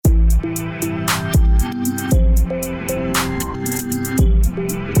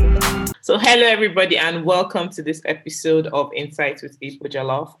Hello everybody, and welcome to this episode of Insights with Ipo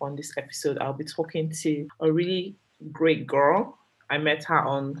Jalaf. On this episode, I'll be talking to a really great girl. I met her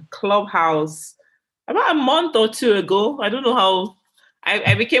on Clubhouse about a month or two ago. I don't know how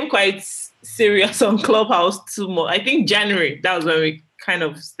I became quite serious on Clubhouse 2 months. I think January. That was when we kind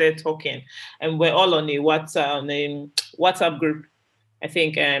of started talking, and we're all on a WhatsApp group. I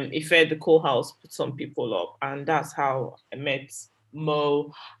think Ife the co-house put some people up, and that's how I met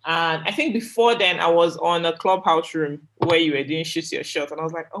Mo. And I think before then, I was on a Clubhouse room where you were doing shoot your shot, and I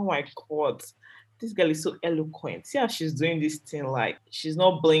was like, oh my god, this girl is so eloquent. See how she's doing this thing, like she's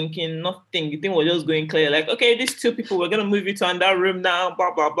not blinking, nothing. You think we're just going clear, like, okay, these two people, we're gonna move you to another room now,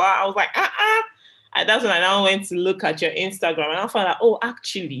 blah blah blah. I was like, And that's when I now went to look at your Instagram, and I found out, oh,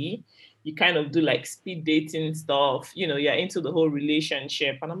 actually, you kind of do like speed dating stuff, you're into the whole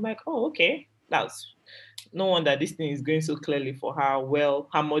relationship. And I'm like, oh, okay, that's no wonder this thing is going so clearly for her. Well,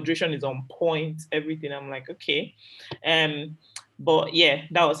 her moderation is on point, everything. I'm like, okay. But yeah,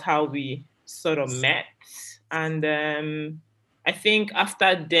 that was how we sort of met. And I think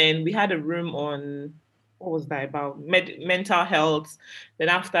after then we had a room on, what was that about? Mental health. Then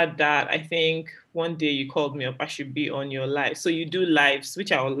after that, I think one day you called me up, I should be on your live. So you do lives,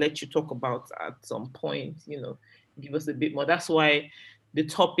 which I will let you talk about at some point, give us a bit more. That's why the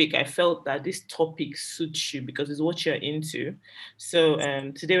topic, I felt that this topic suits you because it's what you're into. So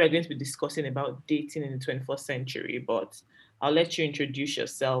today we're going to be discussing about dating in the 21st century, but I'll let you introduce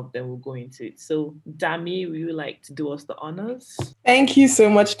yourself, then we'll go into it. So, Dami, would you like to do us the honors? Thank you so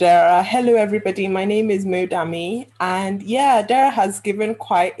much, Dara. Hello, everybody. My name is Mo Dami. And yeah, Dara has given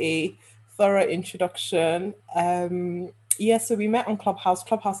quite a thorough introduction. So we met on Clubhouse.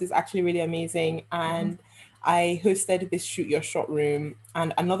 Clubhouse is actually really amazing. And I hosted this Shoot Your Shot room.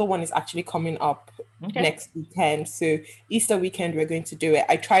 And another one is actually coming up next weekend. So Easter weekend, we're going to do it.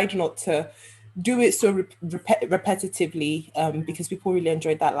 I tried not to do it so repetitively because people really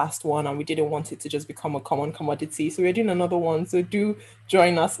enjoyed that last one and we didn't want it to just become a common commodity. So we're doing another one. So do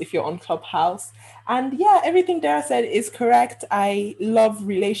join us if you're on Clubhouse. And yeah, everything Dara said is correct. I love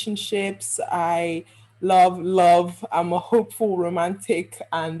relationships. I love. I'm a hopeful romantic,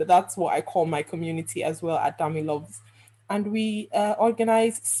 and that's what I call my community as well at Dami Loves. And we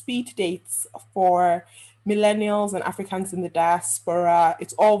organize speed dates for millennials and Africans in the diaspora.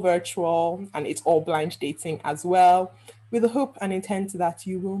 It's all virtual and it's all blind dating as well, with the hope and intent that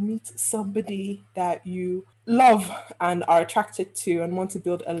you will meet somebody that you love and are attracted to and want to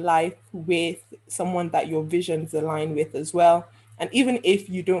build a life with, someone that your visions align with as well. And even if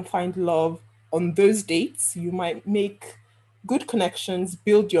you don't find love on those dates, you might make good connections,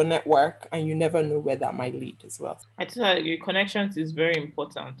 build your network, and you never know where that might lead as well. I tell you, connections is very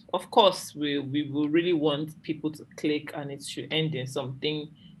important. Of course, we will really want people to click and it should end in something,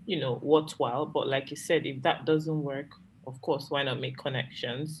 worthwhile. But like you said, if that doesn't work, of course, why not make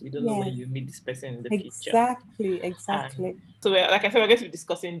connections? You don't know when you meet this person in the future. Exactly. So, like I said, we're going to be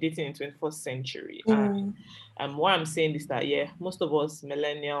discussing dating in 21st century. And why I'm saying this, that, most of us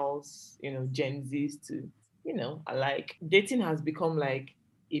millennials, Gen Zs too, like dating has become like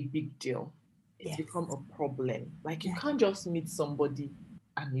a big deal. It's become a problem. Like you can't just meet somebody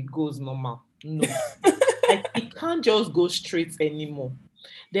and it goes normal. No. Like it can't just go straight anymore.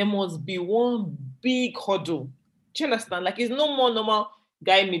 There must be one big hurdle. Do you understand? Like it's no more normal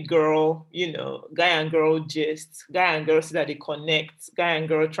guy meet girl, guy and girl gist, guy and girl see that they connect, guy and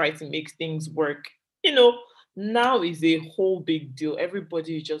girl try to make things work. Now is a whole big deal.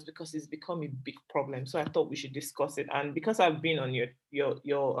 Everybody, just because it's become a big problem. So I thought we should discuss it. And because I've been on your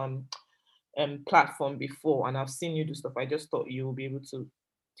platform before and I've seen you do stuff, I just thought you will be able to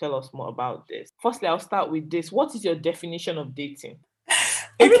tell us more about this. Firstly, I'll start with this. What is your definition of dating?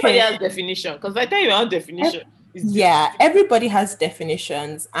 Everybody has definition, because I tell you my own definition. Everybody has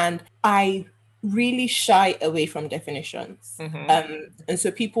definitions, and I really shy away from definitions. And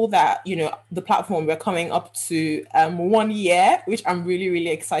so people that, the platform, we're coming up to 1 year, which I'm really, really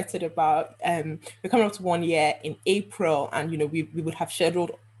excited about. We're coming up to 1 year in April, and, we would have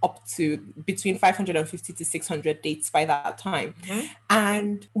scheduled up to between 550 to 600 dates by that time.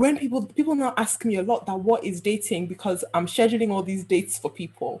 And when people now ask me a lot that what is dating, because I'm scheduling all these dates for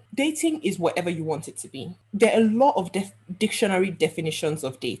people. Dating is whatever you want it to be. There are a lot of dictionary definitions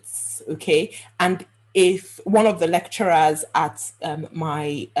of dates, okay? And if one of the lecturers at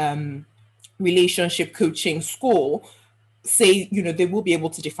my relationship coaching school say, they will be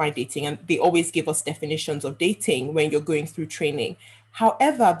able to define dating, and they always give us definitions of dating when you're going through training.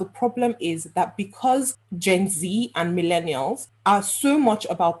 However, the problem is that because Gen Z and millennials are so much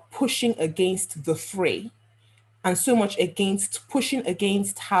about pushing against the fray and so much against pushing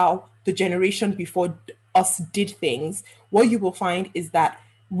against how the generation before us did things, what you will find is that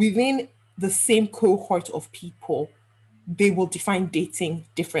within the same cohort of people, they will define dating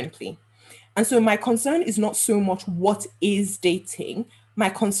differently. And so my concern is not so much what is dating. My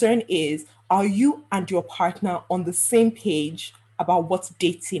concern is, are you and your partner on the same page about what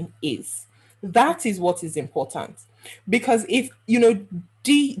dating is? That is what is important. Because if,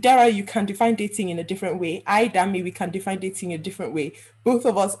 Dara, you can define dating in a different way. Dami, we can define dating in a different way. Both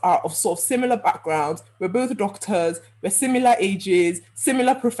of us are of sort of similar backgrounds. We're both doctors. We're similar ages,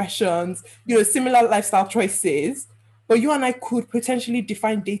 similar professions, similar lifestyle choices. But you and I could potentially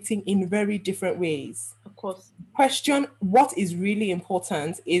define dating in very different ways. Of course. Question, what is really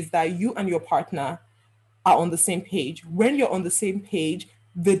important is that you and your partner are on the same page. When you're on the same page,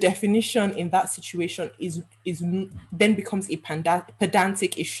 the definition in that situation is then becomes a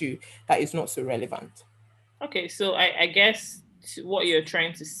pedantic issue that is not so relevant. Okay, so I guess what you're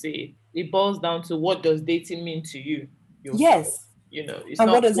trying to say, it boils down to, what does dating mean to you? Yes. It's and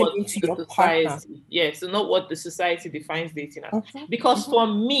not what does it mean to your society, partner? Yeah, so not what the society defines dating as. Because for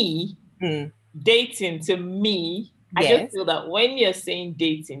me, dating, to me, I just feel that when you're saying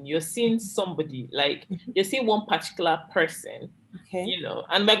dating, you're seeing somebody, like you're seeing one particular person,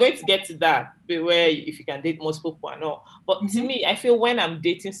 and we're going to get to that, where if you can date multiple people and all. But to me, I feel when I'm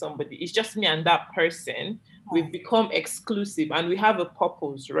dating somebody, it's just me and that person. We've become exclusive and we have a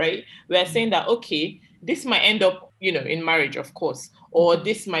purpose, right? We're saying that, okay, this might end up, in marriage, of course, or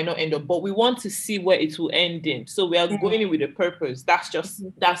this might not end up, but we want to see where it will end in. So we are going in with a purpose. That's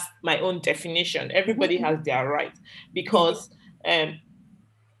my own definition. Everybody has their right, because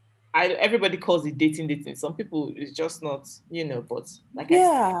everybody calls it dating. Some people, it's just not, but like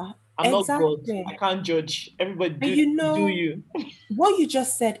I'm not God. I can't judge. Everybody do you. What you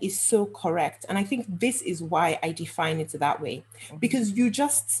just said is so correct. And I think this is why I define it that way. Because you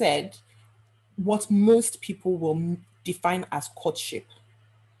just said what most people will define as courtship,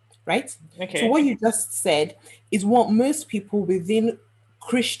 right? Okay. So what you just said is what most people within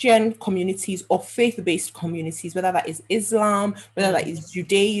Christian communities or faith-based communities, whether that is Islam, whether that is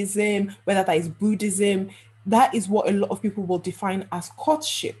Judaism, whether that is Buddhism, that is what a lot of people will define as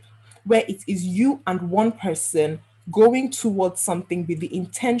courtship, where it is you and one person going towards something with the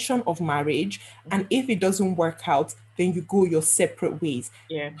intention of marriage. And if it doesn't work out, then you go your separate ways.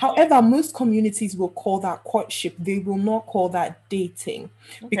 Yeah. However, most communities will call that courtship. They will not call that dating,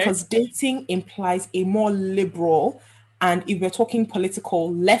 because dating implies a more liberal, and if we're talking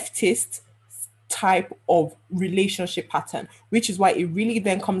political, leftist type of relationship pattern, which is why it really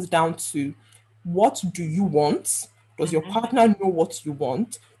then comes down to, what do you want? Does your partner know what you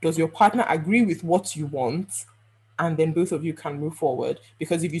want? Does your partner agree with what you want? And then both of you can move forward.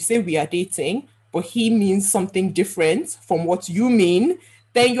 Because if you say we are dating, but he means something different from what you mean,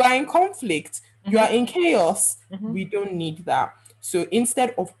 then you are in conflict. You are in chaos. We don't need that. So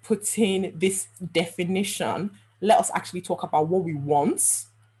instead of putting this definition, let us actually talk about what we want,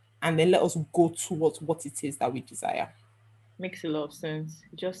 and then let us go towards what it is that we desire. Makes a lot of sense.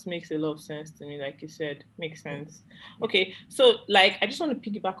 It just makes a lot of sense to me, like you said. Makes sense. Okay, so I just want to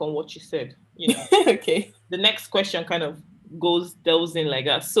piggyback on what you said. Okay. The next question kind of delves in like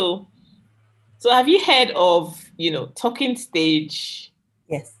that. So have you heard of, talking stage?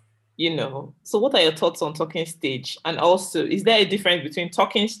 Yes. So what are your thoughts on talking stage? And also, is there a difference between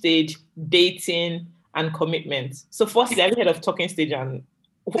talking stage, dating, and commitment? So firstly, have you heard of talking stage and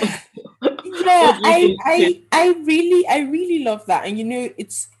yeah, I really love that. And you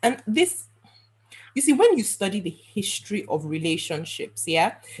see, when you study the history of relationships,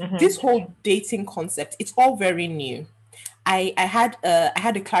 this whole dating concept, it's all very new. I had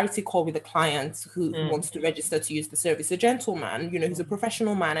a clarity call with a client who wants to register to use the service. A gentleman, he's a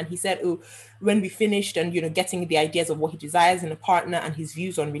professional man, and he said, when we finished and getting the ideas of what he desires in a partner and his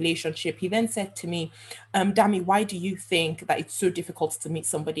views on relationship, he then said to me, Dami, why do you think that it's so difficult to meet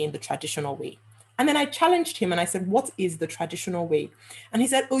somebody in the traditional way? And then I challenged him and I said, what is the traditional way? And he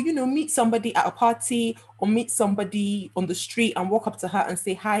said, meet somebody at a party or meet somebody on the street and walk up to her and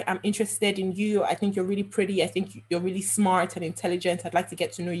say, hi, I'm interested in you. I think you're really pretty. I think you're really smart and intelligent. I'd like to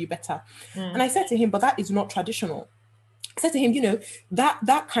get to know you better. And I said to him, but that is not traditional. I said to him,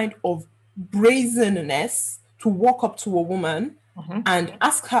 that kind of brazenness to walk up to a woman and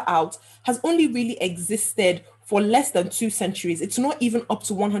ask her out has only really existed for less than 2 centuries. It's not even up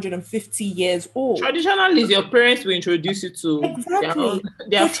to 150 years old. Traditionally, your parents will introduce you to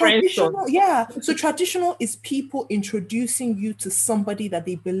their friends. So traditional is people introducing you to somebody that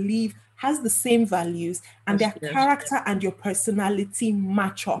they believe has the same values and their character and your personality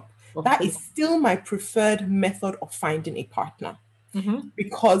match up. That is still my preferred method of finding a partner.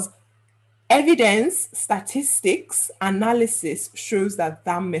 Because Evidence, statistics, analysis shows that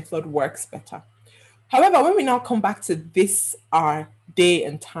that method works better. However, when we now come back to this, our day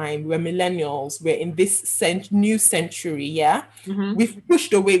and time, we're millennials, we're in this new century, yeah? We've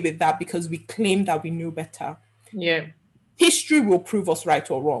pushed away with that because we claim that we knew better. Yeah. History will prove us right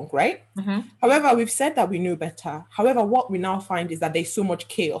or wrong, right? However, we've said that we knew better. However, what we now find is that there's so much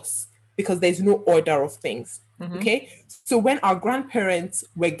chaos because there's no order of things. Okay. So when our grandparents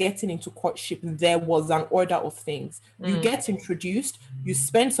were getting into courtship, there was an order of things. You get introduced, you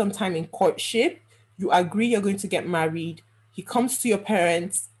spend some time in courtship, you agree you're going to get married. He comes to your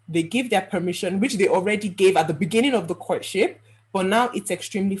parents, they give their permission, which they already gave at the beginning of the courtship, but now it's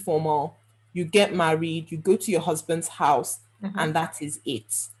extremely formal. You get married, you go to your husband's house, and that is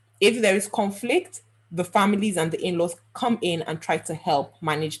it. If there is conflict, the families and the in-laws come in and try to help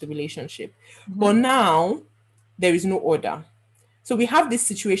manage the relationship. But now there is no order. So we have this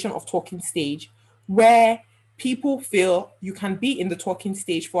situation of talking stage where people feel you can be in the talking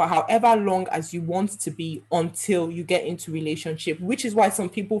stage for however long as you want to be until you get into relationship, which is why some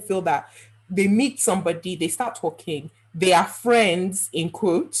people feel that they meet somebody, they start talking, they are friends in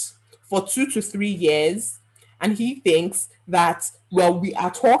quotes for 2 to 3 years, and he thinks that, well, we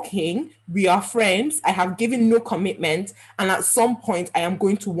are talking, we are friends, I have given no commitment, and at some point I am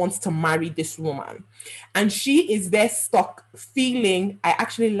going to want to marry this woman. And she is there stuck feeling, I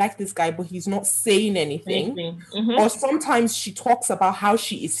actually like this guy, but he's not saying anything. Or sometimes she talks about how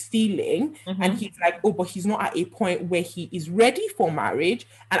she is feeling, and he's like, oh, but he's not at a point where he is ready for marriage,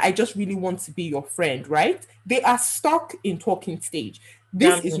 and I just really want to be your friend, right? They are stuck in talking stage.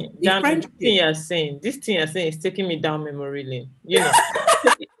 This is this thing you're saying is taking me down memory lane. You know,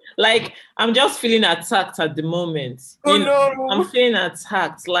 like I'm just feeling attacked at the moment. No. I'm feeling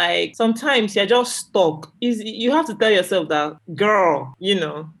attacked. Like sometimes you're just stuck. You have to tell yourself that, girl,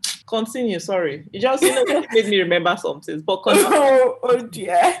 continue. Sorry, you just made me remember something. But oh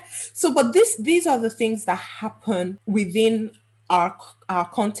dear. So, but these are the things that happen within our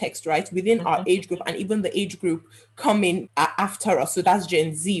context, right? Within our age group, and even the age group coming after us. So that's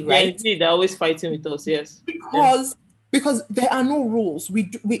Gen Z, right? Gen Z, they're always fighting with us, yes. Because there are no rules.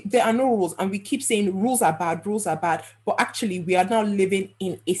 There are no rules, and we keep saying rules are bad, but actually we are now living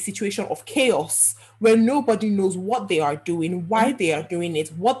in a situation of chaos where nobody knows what they are doing, why they are doing it,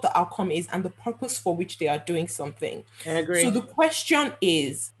 what the outcome is, and the purpose for which they are doing something. I agree. So the question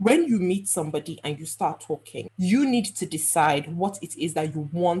is, when you meet somebody and you start talking, you need to decide what it is that you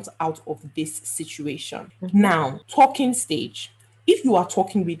want out of this situation. Now, talking stage. If you are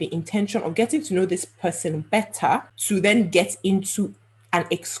talking with the intention of getting to know this person better, to then get into an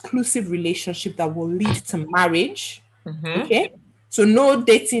exclusive relationship that will lead to marriage, okay? So no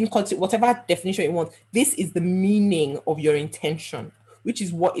dating, whatever definition you want. This is the meaning of your intention, which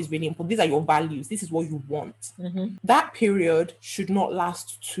is what is really important. These are your values. This is what you want. That period should not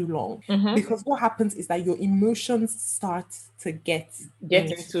last too long, because what happens is that your emotions start to get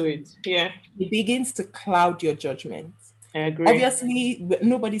into it. Yeah. It begins to cloud your judgment. I agree. Obviously,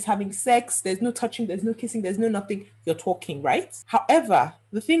 nobody's having sex. There's no touching. There's no kissing. There's no nothing. You're talking, right? However,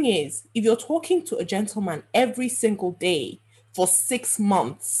 the thing is, if you're talking to a gentleman every single day for 6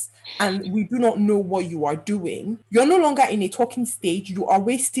 months and we do not know what you are doing, you're no longer in a talking stage. You are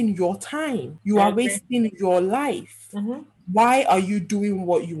wasting your time. You are wasting your life. Why are you doing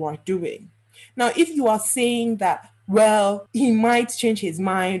what you are doing? Now, if you are saying that, well, he might change his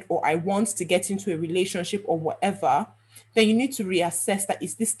mind, or I want to get into a relationship or whatever, then you need to reassess that,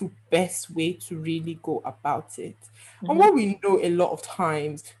 is this the best way to really go about it? And what we know a lot of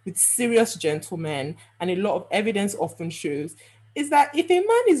times with serious gentlemen, and a lot of evidence often shows, is that if a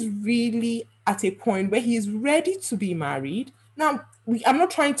man is really at a point where he is ready to be married, now, I'm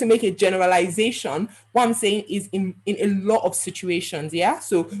not trying to make a generalization. What I'm saying is in a lot of situations, yeah?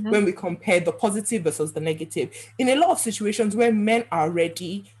 So when we compare the positive versus the negative, in a lot of situations where men are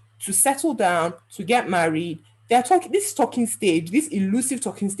ready to settle down, to get married, they're talking, this talking stage, this elusive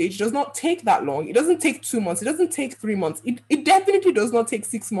talking stage does not take that long. It doesn't take 2 months. It doesn't take 3 months. It definitely does not take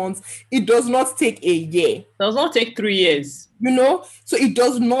 6 months. It does not take a year. It does not take 3 years. So it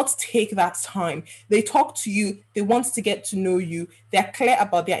does not take that time. They talk to you. They want to get to know you. They're clear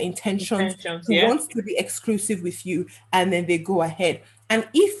about their intentions. They want to be exclusive with you. And then they go ahead. And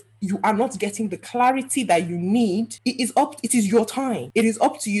if you are not getting the clarity that you need, it is your time. It is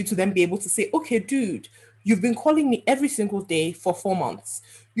up to you to then be able to say, okay, dude, You've been calling me every single day for 4 months.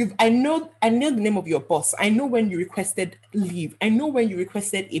 I know the name of your boss. I know when you requested leave. I know when you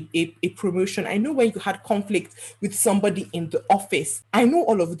requested a promotion. I know when you had conflict with somebody in the office. I know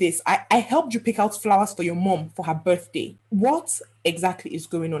all of this. I helped you pick out flowers for your mom for her birthday. What exactly is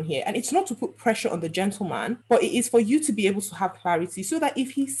going on here? And it's not to put pressure on the gentleman, but it is for you to be able to have clarity so that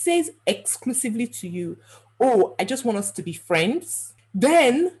if he says exclusively to you, oh, I just want us to be friends,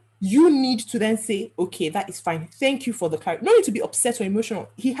 then you need to then say, okay, that is fine. Thank you for the clarity. No need to be upset or emotional.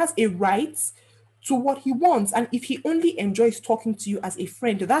 He has a right to what he wants. And if he only enjoys talking to you as a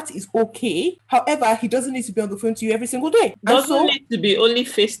friend, that is okay. However, he doesn't need to be on the phone to you every single day. Doesn't need to be only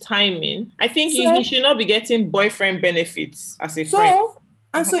FaceTiming. I think he should not be getting boyfriend benefits as a friend.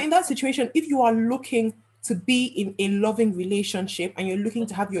 So in that situation, if you are looking to be in a loving relationship and you're looking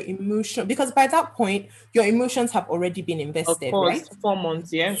to have your emotion, because by that point your emotions have already been invested, of course, right? 4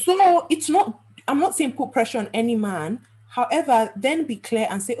 months, yeah. So it's not, I'm not saying put pressure on any man. However, then be clear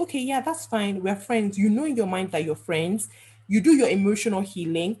and say, okay, yeah, that's fine, we're friends. You know in your mind that you're friends. You do your emotional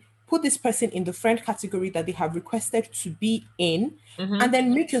healing, put this person in the friend category that they have requested to be in, and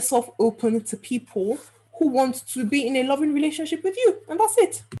then make yourself open to people who want to be in a loving relationship with you. And that's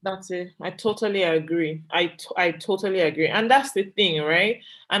it. That's it. I totally agree. I totally agree. And that's the thing, right?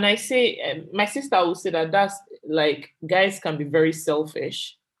 And I say, my sister will say that's like, guys can be very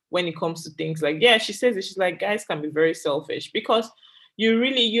selfish when it comes to things like, yeah, she says it. She's like, guys can be very selfish because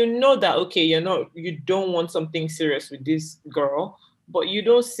you know that, okay, you don't want something serious with this girl, but you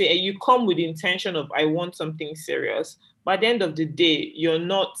don't say, you come with the intention of, I want something serious. By the end of the day, you're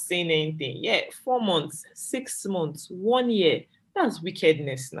not saying anything. Yeah, 4 months, 6 months, 1 year, that's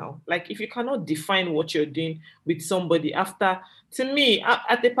wickedness now. Like, if you cannot define what you're doing with somebody after, to me,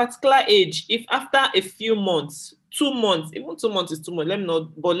 at a particular age, if after a few months, 2 months, even 2 months is too much,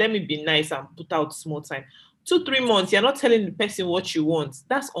 let me be nice and put out small time. 2-3 months, you're not telling the person what you want.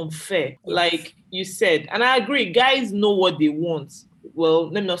 That's unfair, like you said. And I agree, guys know what they want. Well,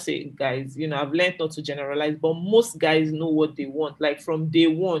 let me not say guys, I've learned not to generalize, but most guys know what they want. Like from day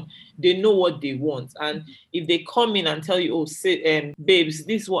one, they know what they want. And if they come in and tell you, oh, say, babes,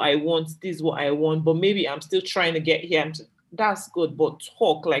 this is what I want, but maybe I'm still trying to get here, that's good. But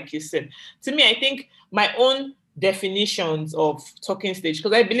talk, like you said. To me, I think my own definitions of talking stage,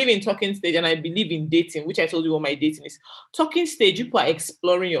 because I believe in talking stage and I believe in dating, which I told you what my dating is. Talking stage, people are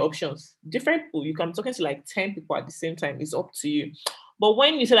exploring your options. Different people, you can be talking to like 10 people at the same time. It's up to you. But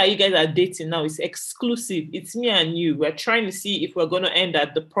when you say that you guys are dating now, it's exclusive. It's me and you. We're trying to see if we're going to end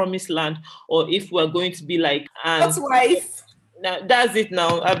at the promised land or if we're going to be like Lot's wife. Now, that's it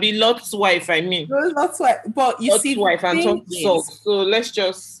now. I'll be Lot's wife, I mean. No, Lot's wife. But you Lot's see, wife and talk salt. So let's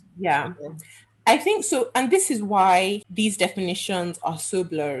just... Yeah. I think so. And this is why these definitions are so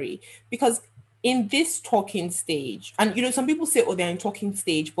blurry. Because in this talking stage, and some people say, oh, they're in talking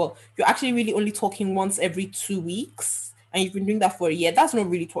stage, but you're actually really only talking once every 2 weeks. And you've been doing that for a year. That's not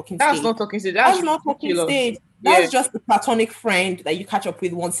really talking stage. That's not talking stage. That's not talking stage. That's just a platonic friend that you catch up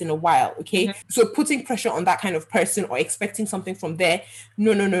with once in a while, okay? Mm-hmm. So putting pressure on that kind of person or expecting something from there,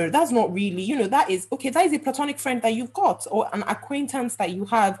 no, that's not really, that is a platonic friend that you've got or an acquaintance that you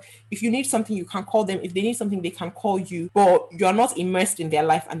have. If you need something, you can call them. If they need something, they can call you, but you're not immersed in their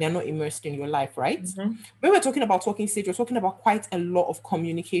life and they're not immersed in your life, right? Mm-hmm. When we're talking about talking stage, we're talking about quite a lot of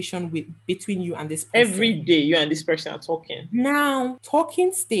communication between you and this person. Every day, you and this person are talking. Now,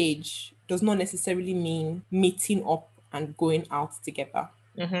 talking stage does not necessarily mean meeting up and going out together,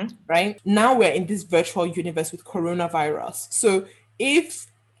 right? Now we're in this virtual universe with coronavirus. So if,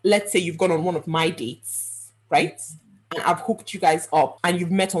 let's say you've gone on one of my dates, right? And I've hooked you guys up and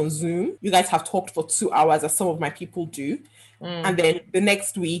you've met on Zoom, you guys have talked for 2 hours as some of my people do. And then the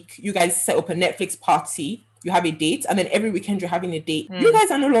next week, you guys set up a Netflix party. You have a date, and then every weekend you're having a date. You guys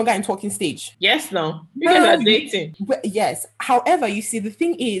are no longer in talking stage. Yes, no. You guys are dating. Yes. However, you see, the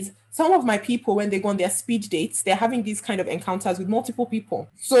thing is, some of my people, when they go on their speed dates, they're having these kind of encounters with multiple people.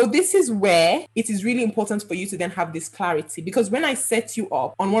 So this is where it is really important for you to then have this clarity. Because when I set you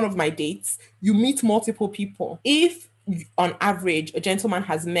up on one of my dates, you meet multiple people. If on average, a gentleman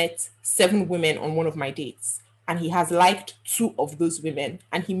has met 7 women on one of my dates, and he has liked 2 of those women,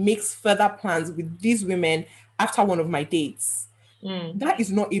 and he makes further plans with these women after one of my dates, that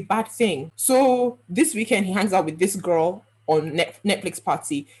is not a bad thing. So this weekend, he hangs out with this girl on Netflix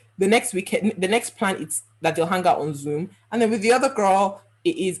party. The next weekend, the next plan is that they'll hang out on Zoom. And then with the other girl,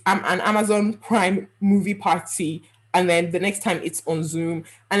 it is an Amazon Prime movie party. And then the next time it's on Zoom.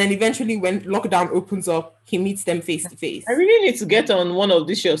 And then eventually when lockdown opens up, he meets them face to face. I really need to get on one of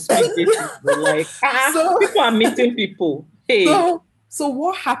these shows. Like, so, people are meeting people. Hey. So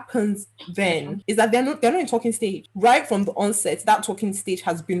what happens then is that they're not in talking stage. Right from the onset, that talking stage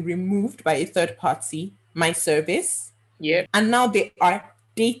has been removed by a third party, my service. Yeah. And now they are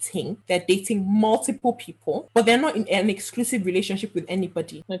dating. They're dating multiple people, but they're not in an exclusive relationship with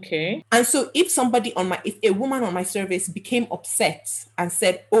anybody. Okay. And so if a woman on my service became upset and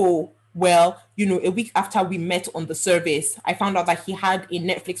said, oh, well, a week after we met on the service, I found out that he had a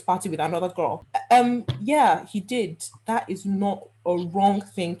Netflix party with another girl. Yeah, he did. That is not a wrong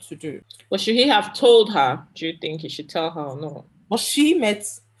thing to do. But should he have told her? Do you think he should tell her or not? Well, she met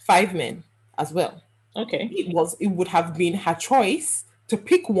 5 men as well. Okay. It would have been her choice to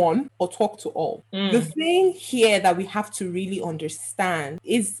pick one or talk to all. The thing here that we have to really understand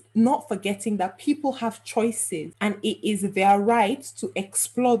is not forgetting that people have choices and it is their right to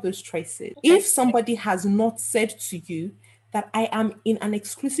explore those choices. Okay. If somebody has not said to you that I am in an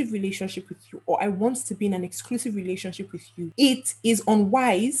exclusive relationship with you, or I want to be in an exclusive relationship with you, it is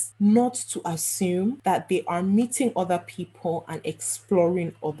unwise not to assume that they are meeting other people and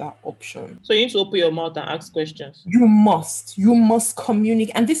exploring other options. So you need to open your mouth and ask questions. You must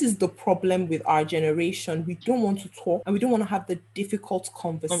communicate. And this is the problem with our generation. We don't want to talk and we don't want to have the difficult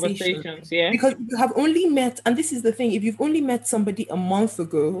conversations. Yeah. Because you have only met, and this is the thing, if you've only met somebody a month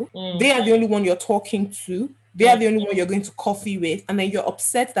ago, they are the only one you're talking to. They are the only one you're going to coffee with, and then you're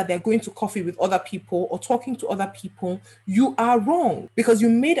upset that they're going to coffee with other people or talking to other people. You are wrong because you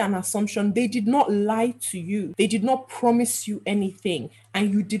made an assumption. They did not lie to you. They did not promise you anything,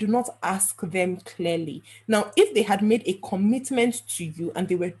 and you did not ask them clearly. Now, if they had made a commitment to you and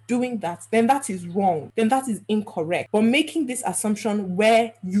they were doing that, then that is wrong. Then that is incorrect. But making this assumption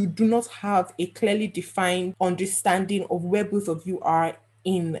where you do not have a clearly defined understanding of where both of you are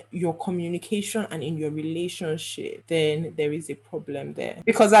in your communication and in your relationship, then there is a problem there.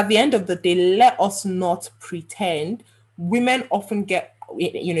 Because at the end of the day, let us not pretend. Women often get,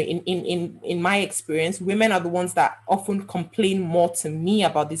 in my experience, women are the ones that often complain more to me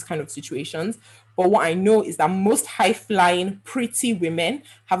about these kind of situations. But what I know is that most high-flying, pretty women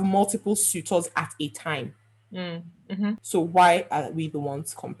have multiple suitors at a time. So why are we the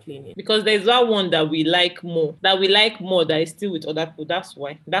ones complaining? Because there's that one that we like more that is still with other people. That's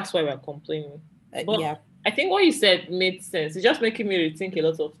why we're complaining. Yeah, I think what you said made sense. It's just making me rethink a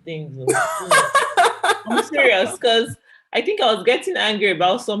lot of things. I'm serious, because I think I was getting angry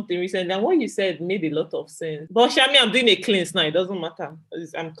about something recently, and what you said made a lot of sense. But Shami, I'm doing a cleanse now. It doesn't matter.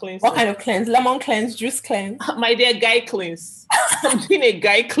 I'm cleansing. What kind of cleanse? Lemon cleanse, juice cleanse? My dear, guy cleanse. I'm doing a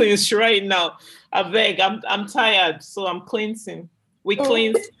guy cleanse right now. I beg. I'm tired, so I'm cleansing. We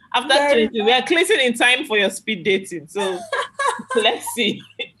cleanse. After cleansing, we are cleansing in time for your speed dating. So let's see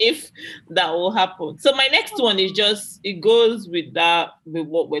if that will happen. So my next one is it goes with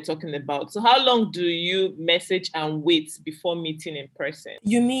what we're talking about. So how long do you message and wait before meeting in person?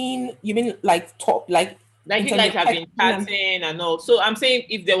 You mean like talk, like you guys have been chatting and all. So I'm saying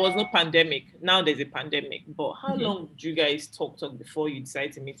if there was no pandemic, now there's a pandemic, but how long do you guys talk before you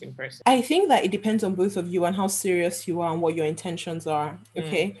decide to meet in person? I think that it depends on both of you and how serious you are and what your intentions are.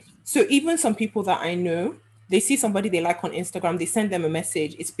 Okay. So even some people that I know, they see somebody they like on Instagram, they send them a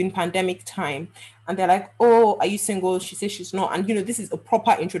message. It's been pandemic time. And they're like, oh, are you single? She says she's not. And, this is a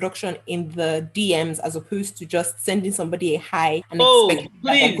proper introduction in the DMs as opposed to just sending somebody a hi. And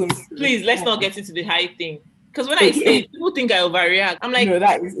please, let's not get into the hi thing. Because when I say it, people think I overreact. I'm like,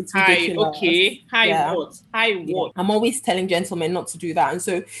 it's hi, ridiculous. Okay, hi, what? Hi, what? I'm always telling gentlemen not to do that. And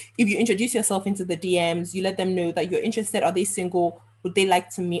so if you introduce yourself into the DMs, you let them know that you're interested. Are they single? Would they like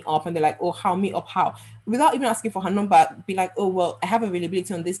to meet up? And they're like, oh, how meet up? How? Without even asking for her number, be like, oh, well, I have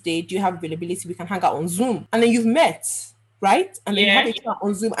availability on this day. Do you have availability? We can hang out on Zoom. And then you've met, right? And then you have a chat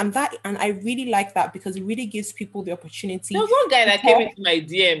on Zoom. And I really like that because it really gives people the opportunity. There was one guy that came into my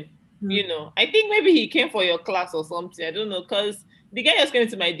DM, I think maybe he came for your class or something. I don't know, because the guy just came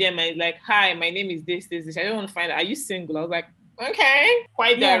into my DM and he's like, hi, my name is this. I don't want to find out. Are you single? I was like, okay,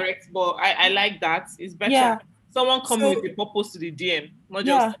 quite direct, but I like that. It's better. Yeah. Someone coming with a purpose to the DM, not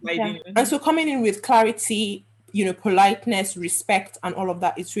just sliding. Yeah. And so coming in with clarity, politeness, respect, and all of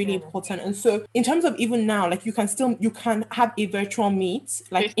that is really important. And so in terms of even now, like you can have a virtual meet,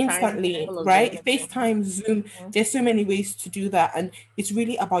 like FaceTime, instantly, right? FaceTime, Zoom, there's so many ways to do that. And it's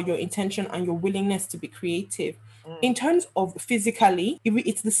really about your intention and your willingness to be creative. In terms of physically,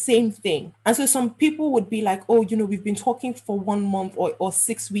 it's the same thing. And so some people would be like, oh, we've been talking for 1 month or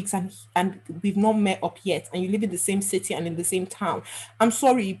 6 weeks and we've not met up yet. And you live in the same city and in the same town. I'm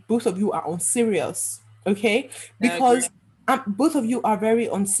sorry, both of you are unserious, okay? Because both of you are very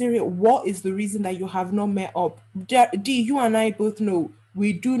unserious. What is the reason that you have not met up? D, you and I both know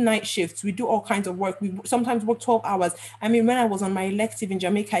We do night shifts. We do all kinds of work. We sometimes work 12 hours. I mean, when I was on my elective in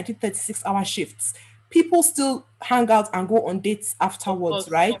Jamaica, I did 36-hour shifts. People still hang out and go on dates afterwards,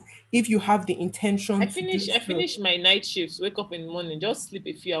 right? If you have the intention I to do so. finish my night shifts, wake up in the morning, just sleep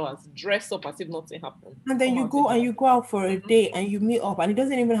a few hours, dress up as if nothing happened. And then you go out for a day and you meet up, and it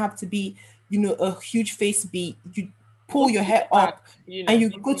doesn't even have to be, a huge face beat. You pull your hair up and you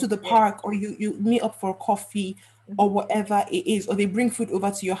go to the park, or you meet up for coffee or whatever it is, or they bring food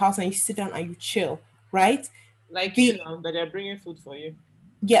over to your house and you sit down and you chill, right? Like that they're bringing food for you.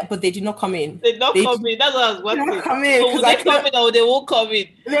 Yeah, but they did not come in. They did not come in. That's what I was wondering. They come in. So they come in or they won't come in?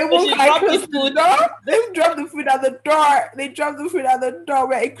 They won't drop the food. They drop the food at the door. They drop the food at the door.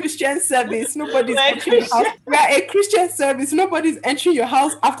 We're a Christian service. Nobody's entering your house. We're a Christian service. Nobody's entering your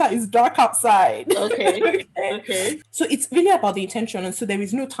house after it's dark outside. Okay. So it's really about the intention, and so there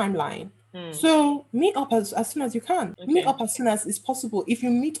is no timeline. So meet up as soon as you can. Meet up as soon as is possible. If you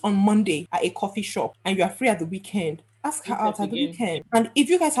meet on Monday at a coffee shop and you are free at the weekend, ask her out at the weekend. And if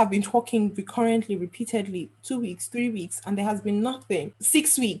you guys have been talking recurrently, repeatedly, 2 weeks, 3 weeks, and there has been nothing,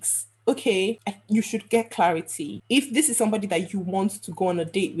 6 weeks, okay, you should get clarity. If this is somebody that you want to go on a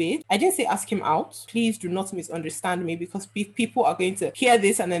date with, I didn't say ask him out. Please do not misunderstand me, because people are going to hear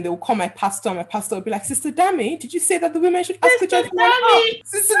this and then they will call my pastor. My pastor will be like, Sister Dami, did you say that the women should ask the gentleman out?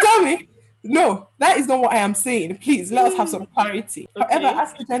 Sister Dami. No, that is not what I am saying. Please, let us have some clarity. Okay. However,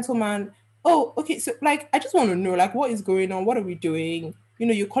 ask the gentleman, oh, okay, so I just want to know, what is going on? What are we doing?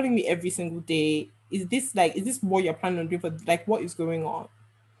 You're calling me every single day. Is this what you're planning on doing for, what is going on?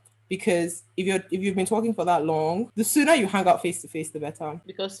 Because if you've been talking for that long, the sooner you hang out face to face, the better.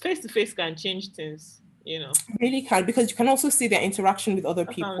 Because face to face can change things. Really can, because you can also see their interaction with other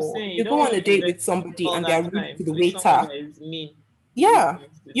people. You go on a date with somebody and they're rude to the waiter. Yeah,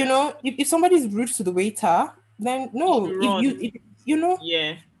 if somebody's rude to the waiter, then no,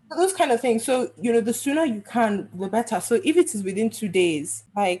 yeah, those kind of things. So the sooner you can, the better. So if it is within 2 days,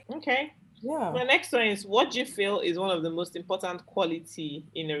 okay, yeah. The next one is, what do you feel is one of the most important quality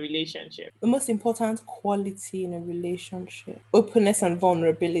in a relationship? The most important quality in a relationship: openness and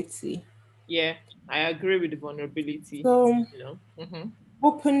vulnerability. Yeah, I agree with the vulnerability. So,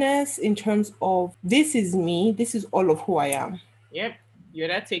 openness in terms of, this is me, this is all of who I am. Yep. You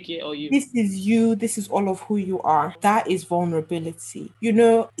either take it or you. This is you. This is all of who you are. That is vulnerability.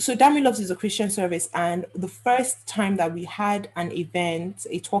 So Dami Loves is a Christian service, and the first time that we had an event,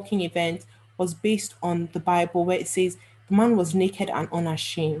 a talking event, was based on the Bible, where it says the man was naked and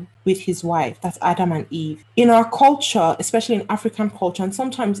unashamed with his wife. That's Adam and Eve. In our culture, especially in African culture, and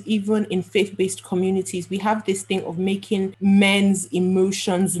sometimes even in faith-based communities, we have this thing of making men's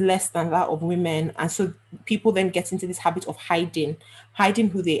emotions less than that of women. And so people then get into this habit of hiding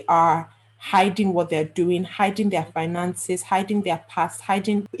who they are, hiding what they're doing, hiding their finances, hiding their past,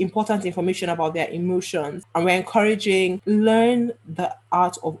 hiding important information about their emotions. And we're encouraging, learn the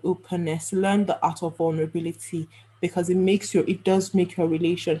art of openness, learn the art of vulnerability, because it does make your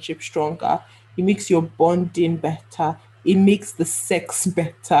relationship stronger. It makes your bonding better. It makes the sex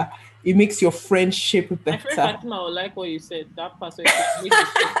better. It makes your friendship better. My friend Fatima will like what you said. That person makes the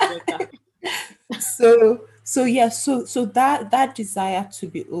sex better. So that desire to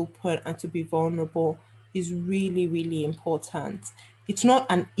be open and to be vulnerable is really, really important. It's not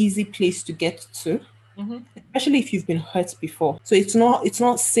an easy place to get to, especially if you've been hurt before. So it's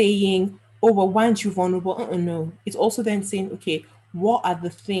not saying, oh, well, why aren't you vulnerable? No. It's also then saying, okay, what are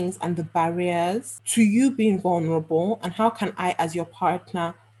the things and the barriers to you being vulnerable, and how can I, as your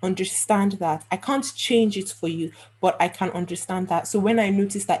partner, understand that? I can't change it for you, but I can understand that. So when I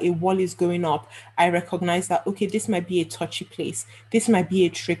notice that a wall is going up, I recognize that, okay, this might be a touchy place. This might be a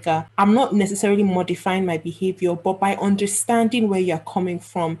trigger. I'm not necessarily modifying my behavior, but by understanding where you're coming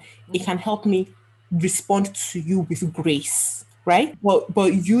from, it can help me respond to you with grace. Right?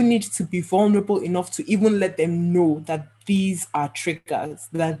 But you need to be vulnerable enough to even let them know that these are triggers,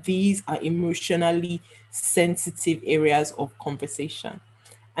 that these are emotionally sensitive areas of conversation.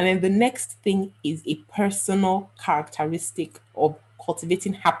 And then the next thing is a personal characteristic of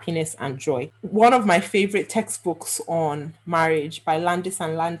cultivating happiness and joy. One of my favorite textbooks on marriage by Landis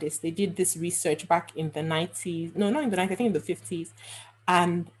and Landis, they did this research back in the 90s. No, not in the 90s, I think in the 50s.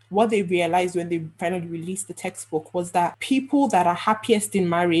 And what they realized when they finally released the textbook was that people that are happiest in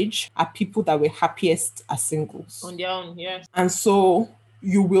marriage are people that were happiest as singles. On their own, yes. And so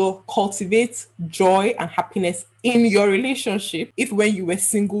you will cultivate joy and happiness in your relationship if when you were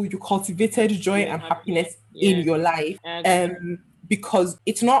single, you cultivated joy and happiness in your life. because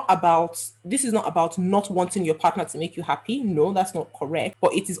this is not about not wanting your partner to make you happy. No, that's not correct.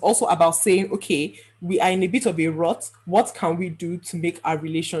 But it is also about saying, okay, we are in a bit of a rut. What can we do to make our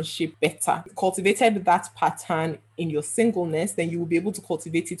relationship better? Cultivated that pattern in your singleness, then you will be able to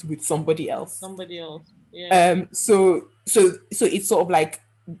cultivate it with somebody else. Yeah. So it's sort of like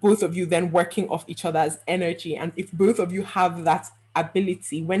both of you then working off each other's energy. And if both of you have that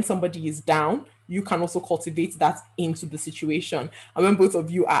ability, when somebody is down, you can also cultivate that into the situation. And when both of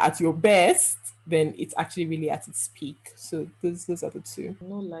you are at your best, then it's actually really at its peak. So those are the two.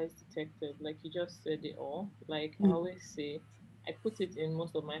 No lies detected. Like you just said it all. Like I always say, I put it in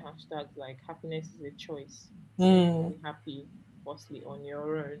most of my hashtags, like happiness is a choice. You need to be happy firstly on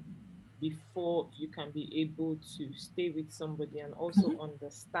your own before you can be able to stay with somebody and also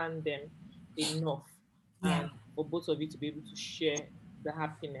understand them enough, Yeah. and for both of you to be able to share the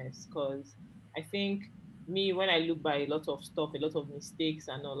happiness. Because I think me, when I look by a lot of stuff, a lot of mistakes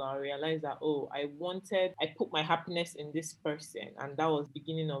and all, I realize that, oh, I put my happiness in this person, and that was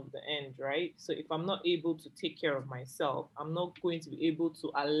beginning of the end, right? So if I'm not able to take care of myself, I'm not going to be able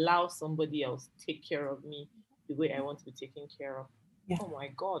to allow somebody else take care of me the way I want to be taken care of. Yeah. Oh my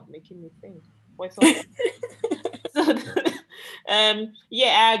God, making me think. What's up? So,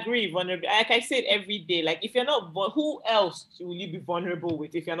 yeah, I agree. Vulnerable. Like I said every day, like if you're not, who else will you be vulnerable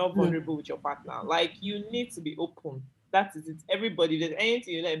with if you're not vulnerable with your partner? Like you need to be open. That is it. Everybody, there's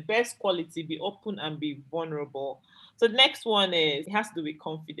anything like best quality, be open and be vulnerable. So the next one is it has to do with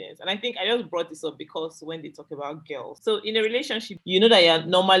confidence. And I think I just brought this up because when they talk about girls. So in a relationship, you know that you're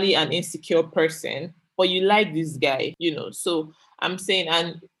normally an insecure person, but you like this guy, So I'm saying,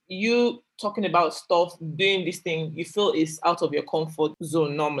 and you talking about stuff, doing this thing, you feel is out of your comfort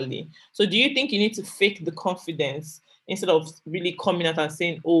zone normally. So do you think you need to fake the confidence instead of really coming out and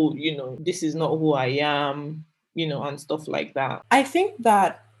saying, oh, this is not who I am, and stuff like that? I think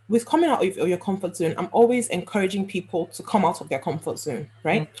that with coming out of your comfort zone, I'm always encouraging people to come out of their comfort zone,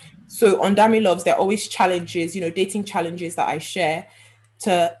 right? So on Dami Loves, there are always challenges, dating challenges that I share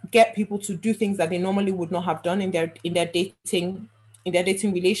to get people to do things that they normally would not have done in their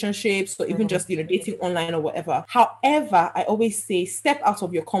dating relationships, or even just dating online or whatever. However, I always say step out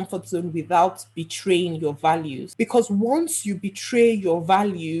of your comfort zone without betraying your values, because once you betray your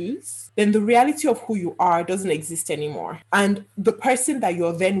values, then the reality of who you are doesn't exist anymore, and the person that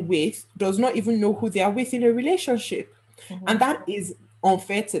you're then with does not even know who they are with in a relationship. And that is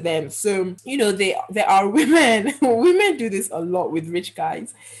unfair to them. So, there are women, women do this a lot with rich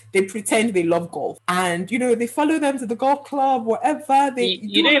guys. They pretend they love golf and, they follow them to the golf club, whatever.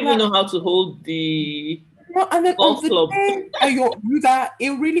 You don't even know how to hold the and then golf on the club. day that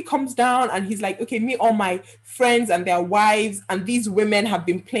it really comes down and he's like, okay, me, all my friends and their wives and these women have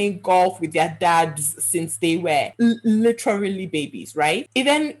been playing golf with their dads since they were literally babies, right?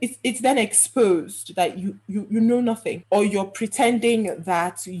 It's then exposed that you know nothing, or you're pretending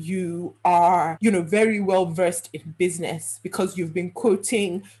that you are, very well versed in business because you've been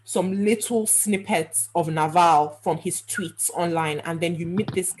quoting some little snippets of Naval from his tweets online, and then you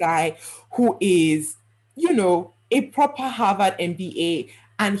meet this guy who is a proper Harvard MBA,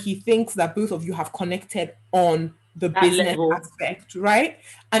 and he thinks that both of you have connected on the That business level. aspect, right?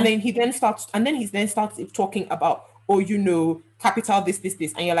 And then he then starts talking about, capital, this,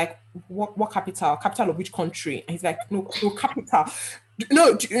 and you're like, what capital? Capital of which country? And he's like, no capital.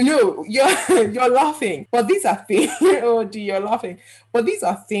 No, you're laughing. But these are things. Oh, you're laughing. But these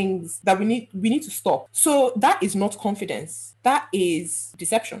are things that we need to stop. So that is not confidence. That is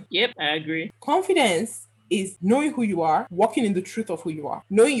deception. Yep, I agree. Confidence is knowing who you are, walking in the truth of who you are,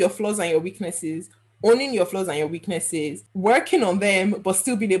 knowing your flaws and your weaknesses, owning your flaws and your weaknesses, working on them, but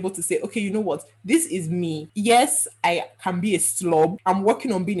still being able to say, okay, you know what? This is me. Yes, I can be a slob. I'm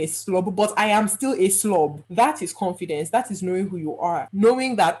working on being a slob, but I am still a slob. That is confidence. That is knowing who you are.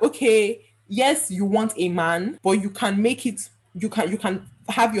 Knowing that, okay, yes, you want a man, but you can make it, you can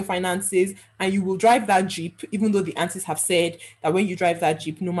have your finances and you will drive that Jeep, even though the aunties have said that when you drive that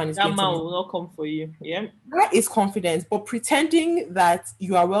Jeep, no man is going to... That man will not come for you. Yeah. That is confidence. But pretending that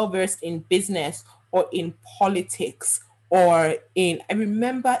you are well versed in business or in politics or I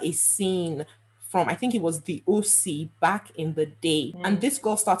remember a scene from, I think it was the OC back in the day. And this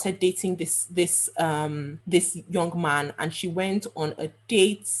girl started dating this young man, and she went on a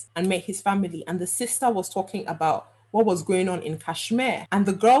date and met his family. And the sister was talking about what was going on in Kashmir. And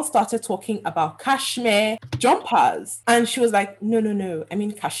the girl started talking about Kashmir jumpers. And she was like, no, I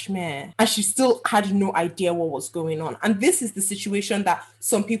mean Kashmir. And she still had no idea what was going on. And this is the situation that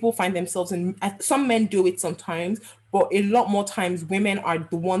some people find themselves in. Some men do it sometimes, but a lot more times women are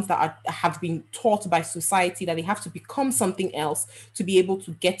the ones that have been taught by society that they have to become something else to be able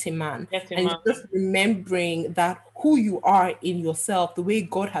to get a man. Get a And man. it's just remembering that who you are in yourself, the way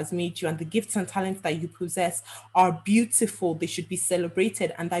God has made you, and the gifts and talents that you possess are beautiful. They should be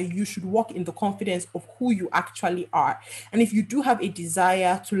celebrated, and that you should walk in the confidence of who you actually are. And if you do have a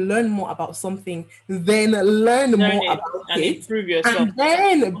desire to learn more about something, then learn more it about and it, improve yourself. and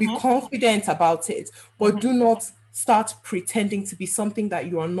then be confident about it. But do not start pretending to be something that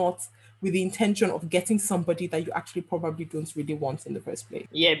you are not, with the intention of getting somebody that you actually probably don't really want in the first place.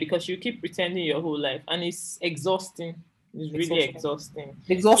 Yeah, because you keep pretending your whole life, and it's exhausting. It's really exhausting.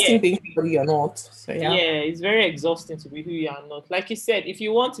 Exhausting Yeah. being somebody you're not. So yeah. It's very exhausting to be who you are not. Like you said, if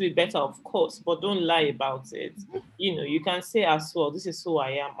you want to be better, of course, but don't lie about it. You know, you can say as well, this is who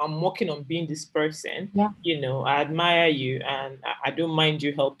I am. I'm working on being this person. Yeah. You know, I admire you and I don't mind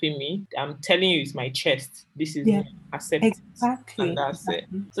you helping me. I'm telling you, it's my chest. This is me. Accept exactly. it. And that's it.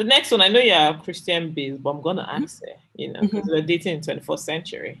 So next one, I know you're Christian based, but I'm gonna ask it, you know, because we're dating in 21st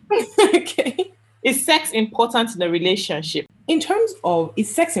century. Okay. Is sex important in a relationship? In terms of, is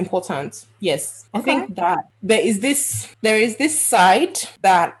sex important? Yes. I think that there is this side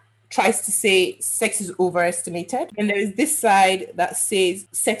that tries to say sex is overestimated, and there is this side that says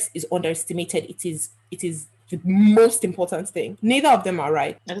sex is underestimated. It is the most important thing. Neither of them are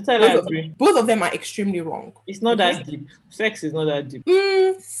right. I totally agree. Both of them are extremely wrong. It's not that deep. Sex is not that deep.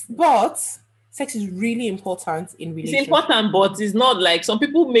 But sex is really important in relationships. It's important, but it's not like some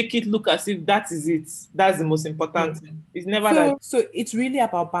people make it look as if that is it. That's the most important thing. It's never that. So it's really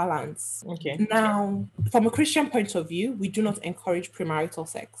about balance. Okay. Now, from a Christian point of view, we do not encourage premarital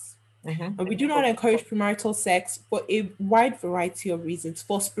sex. And we do not encourage premarital sex for a wide variety of reasons,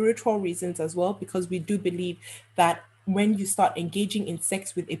 for spiritual reasons as well, because we do believe that when you start engaging in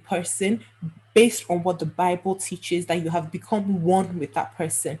sex with a person based on what the Bible teaches, that you have become one with that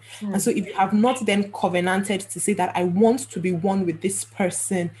person. And so if you have not then covenanted to say that I want to be one with this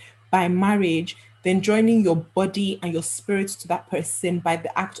person by marriage, then joining your body and your spirit to that person by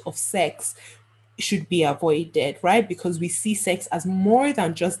the act of sex should be avoided, right? Because we see sex as more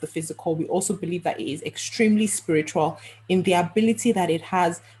than just the physical. We also believe that it is extremely spiritual in the ability that it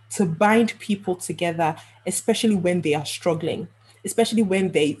has to bind people together, especially when they are struggling, especially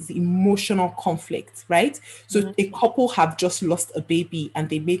when there is emotional conflict, right? So a couple have just lost a baby and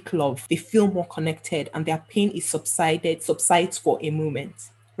they make love, they feel more connected, and their pain is subsides for a moment.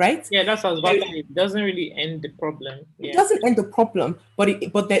 Right? Yeah, that's what I was about to say. It doesn't really end the problem. It doesn't end the problem, but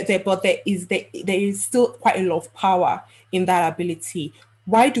there is still quite a lot of power in that ability.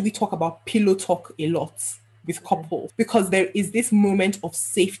 Why do we talk about pillow talk a lot with couples? Because there is this moment of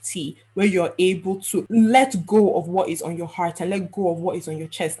safety where you're able to let go of what is on your heart and let go of what is on your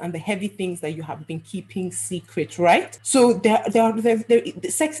chest and the heavy things that you have been keeping secret, right? So the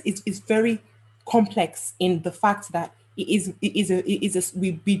sex is very complex in the fact that we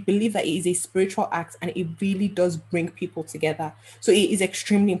believe that it is a spiritual act and it really does bring people together. So it is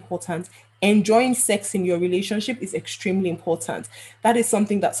extremely important. Enjoying sex in your relationship is extremely important. That is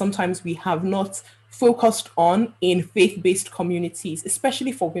something that sometimes we have not focused on in faith-based communities,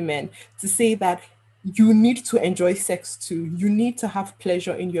 especially for women, to say that you need to enjoy sex too. You need to have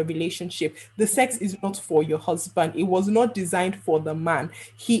pleasure in your relationship. The sex is not for your husband. It was not designed for the man.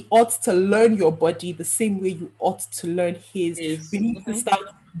 He ought to learn your body the same way you ought to learn his. We need to start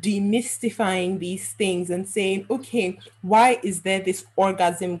demystifying these things and saying, okay, why is there this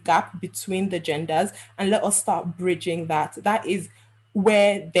orgasm gap between the genders? And let us start bridging that. That is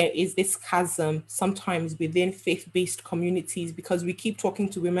where there is this chasm sometimes within faith-based communities, because we keep talking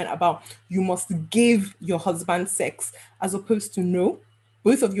to women about you must give your husband sex, as opposed to no,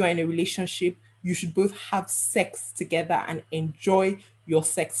 both of you are in a relationship, you should both have sex together and enjoy your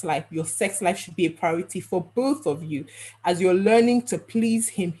sex life. Your sex life should be a priority for both of you. As you're learning to please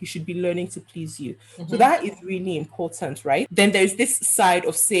him, he should be learning to please you. So that is really important, right? Then there's this side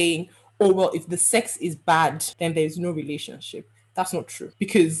of saying, oh, well, if the sex is bad, then there's no relationship. That's not true,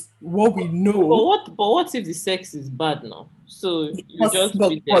 because what we know. But what if the sex is bad now? So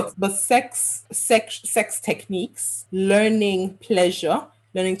but sex techniques, learning pleasure,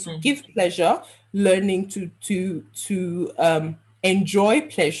 learning to give pleasure, learning to enjoy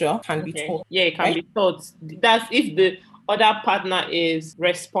pleasure can be taught. Yeah, it can be taught. That's if the other partner is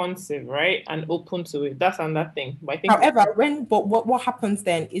responsive, right, and open to it. That's another thing. But I think, however, what happens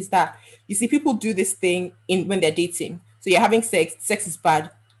then is that you see people do this thing when they're dating. So you're having sex is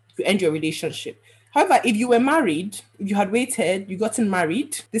bad, you end your relationship. However, if you were married, if you had waited, you gotten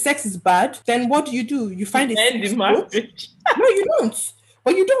married, the sex is bad, then what do? You find a sex coach. No, you don't.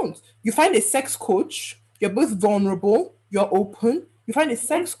 But you don't. You find a sex coach You're both vulnerable. You're open. You find a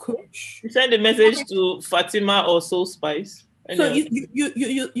sex coach. You send a message to Fatima or Soul Spice. So Anyway.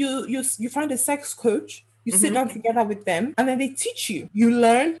 you find a sex coach. You sit Mhm. down together with them, and then they teach you. You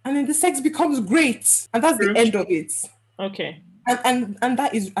learn, and then the sex becomes great, and that's the end of it. Okay. And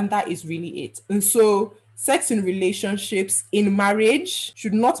that is really it. And so sex in relationships, in marriage,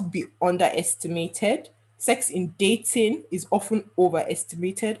 should not be underestimated. Sex in dating is often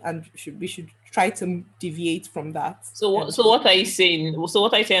overestimated, and we should try to deviate from that. So what are you saying? So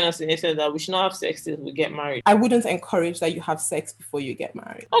what are you saying us in essence that we should not have sex till we get married? I wouldn't encourage that you have sex before you get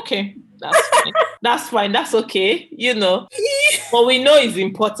married. Okay, that's fine. That's fine. That's okay. But we know it's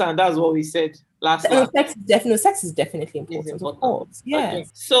important. That's what we said last. Sex is definitely important. Of course. Yes. Okay.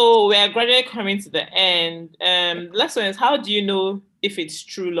 So we are gradually coming to the end. The last one is, how do you know if it's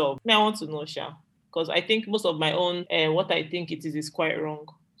true love? I want to know, Sha, because I think most of my own what I think it is quite wrong.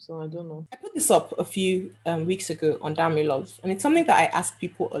 So I don't know. I put this up a few weeks ago on Dami Love, and it's something that I ask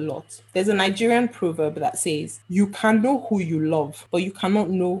people a lot. There's a Nigerian proverb that says, you can know who you love, but you cannot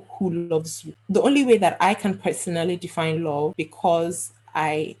know who loves you. The only way that I can personally define love, because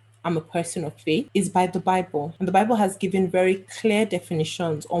I'm a person of faith, is by the Bible. And the Bible has given very clear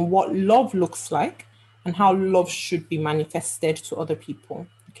definitions on what love looks like and how love should be manifested to other people.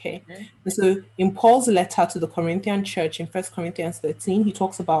 Okay. And so in Paul's letter to the Corinthian church in 1 Corinthians 13, he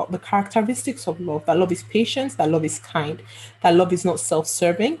talks about the characteristics of love, that love is patient, that love is kind, that love is not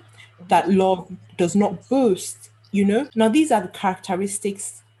self-serving, that love does not boast, Now, these are the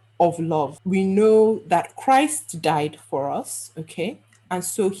characteristics of love. We know that Christ died for us, okay? And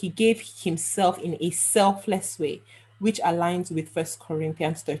so he gave himself in a selfless way, which aligns with 1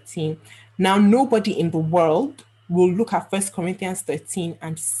 Corinthians 13. Now, nobody in the world will look at 1 Corinthians 13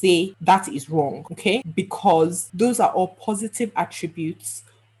 and say that is wrong, okay? Because those are all positive attributes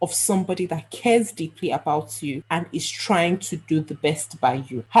of somebody that cares deeply about you and is trying to do the best by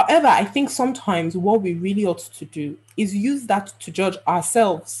you. However, I think sometimes what we really ought to do is use that to judge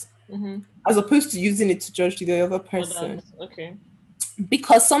ourselves, as opposed to using it to judge the other person. Okay.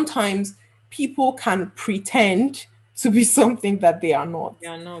 Because sometimes people can pretend to be something that they are not. They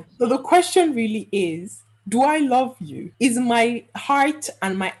are not. So the question really is, do I love you? Is my heart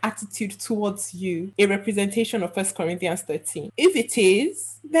and my attitude towards you a representation of 1 Corinthians 13? If it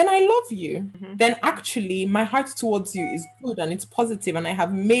is, then I love you. Then actually my heart towards you is good and it's positive, and I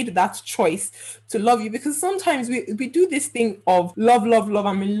have made that choice to love you. Because sometimes we do this thing of love,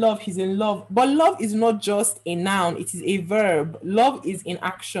 I'm in love, he's in love. But love is not just a noun, it is a verb. Love is in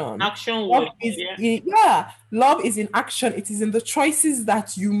action. Action word. Love is in action. It is in the choices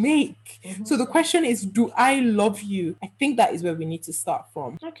that you make. So the question is, do I love you? I think that is where we need to start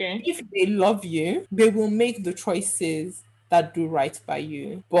from. Okay. If they love you, they will make the choices that do right by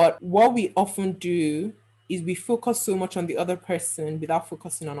you. But what we often do is we focus so much on the other person without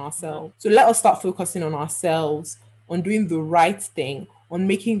focusing on ourselves. So let us start focusing on ourselves, on doing the right thing, on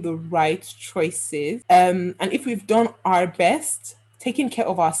making the right choices. And if we've done our best, taking care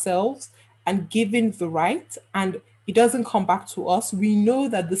of ourselves and giving the right, and it doesn't come back to us, we know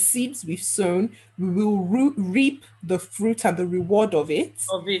that the seeds we've sown, we will reap the fruit and the reward of it.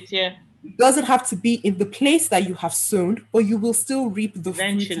 It doesn't have to be in the place that you have sown, but you will still reap the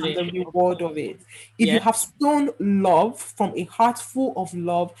fruit and the reward of it. If you have sown love from a heart full of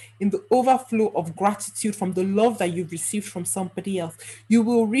love, in the overflow of gratitude from the love that you've received from somebody else, you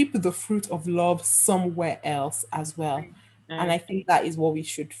will reap the fruit of love somewhere else as well. And I think that is what we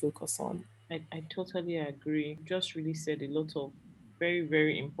should focus on. I totally agree. You just really said a lot of very,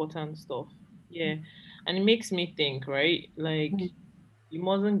 very important stuff. Yeah. And it makes me think, right? Like, you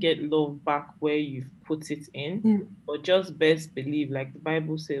mustn't get love back where you've put it in, but just best believe, like the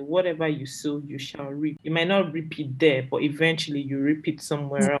Bible says, whatever you sow, you shall reap. You might not reap it there, but eventually you reap it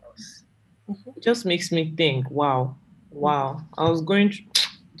somewhere else. It just makes me think, wow. I was going to,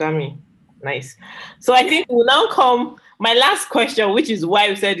 Dami, nice. So I think we'll now come, my last question, which is why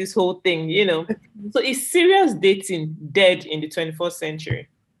we said this whole thing, So is serious dating dead in the 21st century?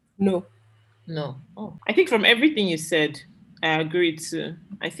 No. Oh, I think from everything you said, I agree too.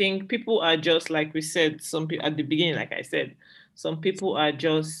 I think people are just, like we said, some people at the beginning, like I said, some people are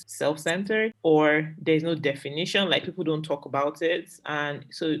just self-centered, or there's no definition, like people don't talk about it. And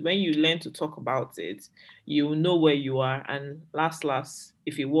so when you learn to talk about it, you know where you are. And last,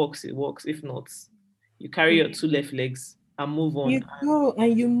 if it works, it works. If not, you carry your two left legs and move on. You go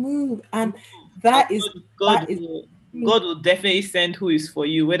and you move. And that is God will definitely send who is for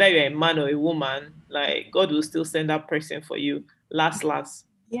you, whether you're a man or a woman. Like, God will still send that person for you. Last.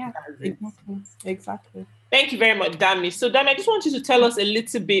 Yeah, exactly. Thank you very much, Dami. So, Dami, I just want you to tell us a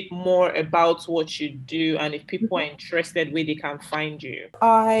little bit more about what you do and if people are interested, where they can find you.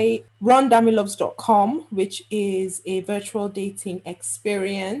 I run damiloves.com, which is a virtual dating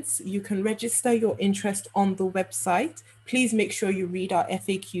experience. You can register your interest on the website. Please make sure you read our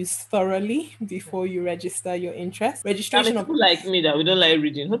FAQs thoroughly before you register your interest. Registration people like me that we don't like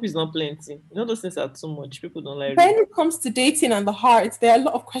reading. Hope it's not plenty. Those things are too much. People don't like reading. When it comes to dating and the heart, there are a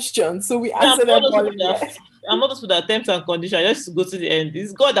lot of questions. So we answer them all. I'm not just with the terms and conditions. I just go to the end.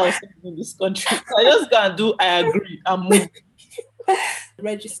 It's God that was in this country. So I just go and do, I agree, and move.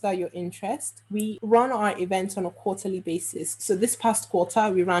 Register your interest. We run our events on a quarterly basis. So this past quarter,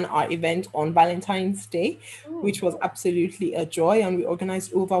 we ran our event on Valentine's Day, which was absolutely a joy. And we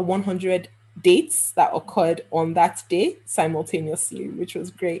organized over 100 dates that occurred on that day simultaneously, which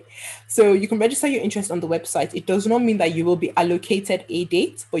was great. So you can register your interest on the website. It does not mean that you will be allocated a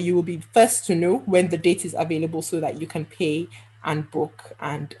date, but you will be first to know when the date is available so that you can pay and book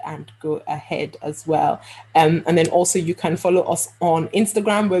and go ahead as well. And then also you can follow us on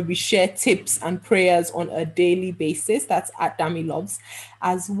Instagram, where we share tips and prayers on a daily basis. That's at Dami Loves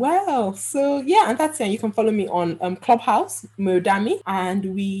as well. So yeah, and that's it. You can follow me on Clubhouse, Modami,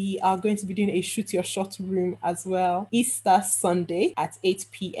 and we are going to be doing a Shoot Your Shot room as well, Easter Sunday at 8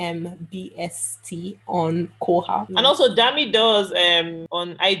 p.m. BST on Koha. And also Dami does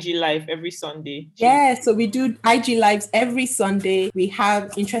on IG Live every Sunday. Yeah, so we do IG Lives every Sunday. We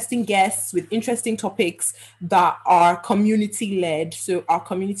have interesting guests with interesting topics that are community led. So our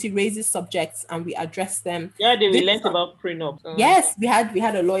community raises subjects and we address them. Yeah, we learned about prenup. Yes, we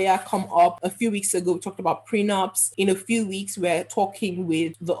had a lawyer come up a few weeks ago. We talked about prenups. In a few weeks, we're talking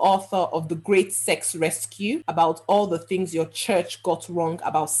with the author of The Great Sex Rescue about all the things your church got wrong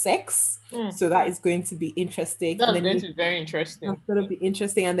about sex. So that is going to be interesting. That's going to be very interesting. That's going to be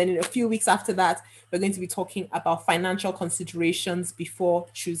interesting. And then in a few weeks after that, we're going to be talking about financial considerations before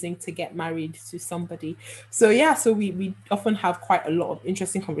choosing to get married to somebody. So yeah, so we often have quite a lot of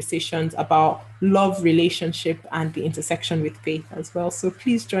interesting conversations about love, relationship, and the intersection with faith as well. So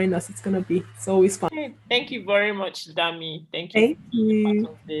please join us. It's always fun. Okay, thank you very much, Dami. Thank you. For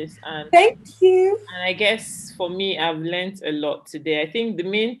part of this. And thank you. And I guess for me, I've learned a lot today. I think the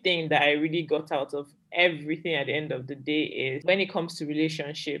main thing that I really got out of everything at the end of the day is when it comes to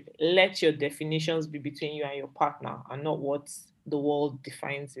relationship, let your definitions be between you and your partner and not what the world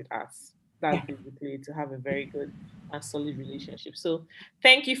defines it as. That's basically to have a very good and solid relationship. So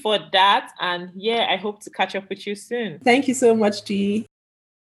thank you for that. And yeah, I hope to catch up with you soon. Thank you so much, G.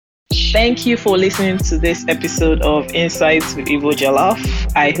 Thank you for listening to this episode of Insights with Ibo Jollof.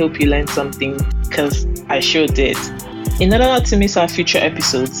 I hope you learned something, because I sure did. In order not to miss our future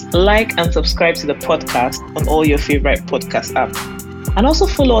episodes, like and subscribe to the podcast on all your favorite podcast apps. And also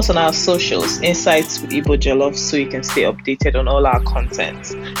follow us on our socials, Insights with Ibo Jollof, so you can stay updated on all our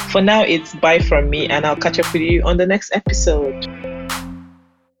content. For now, it's bye from me, and I'll catch up with you on the next episode.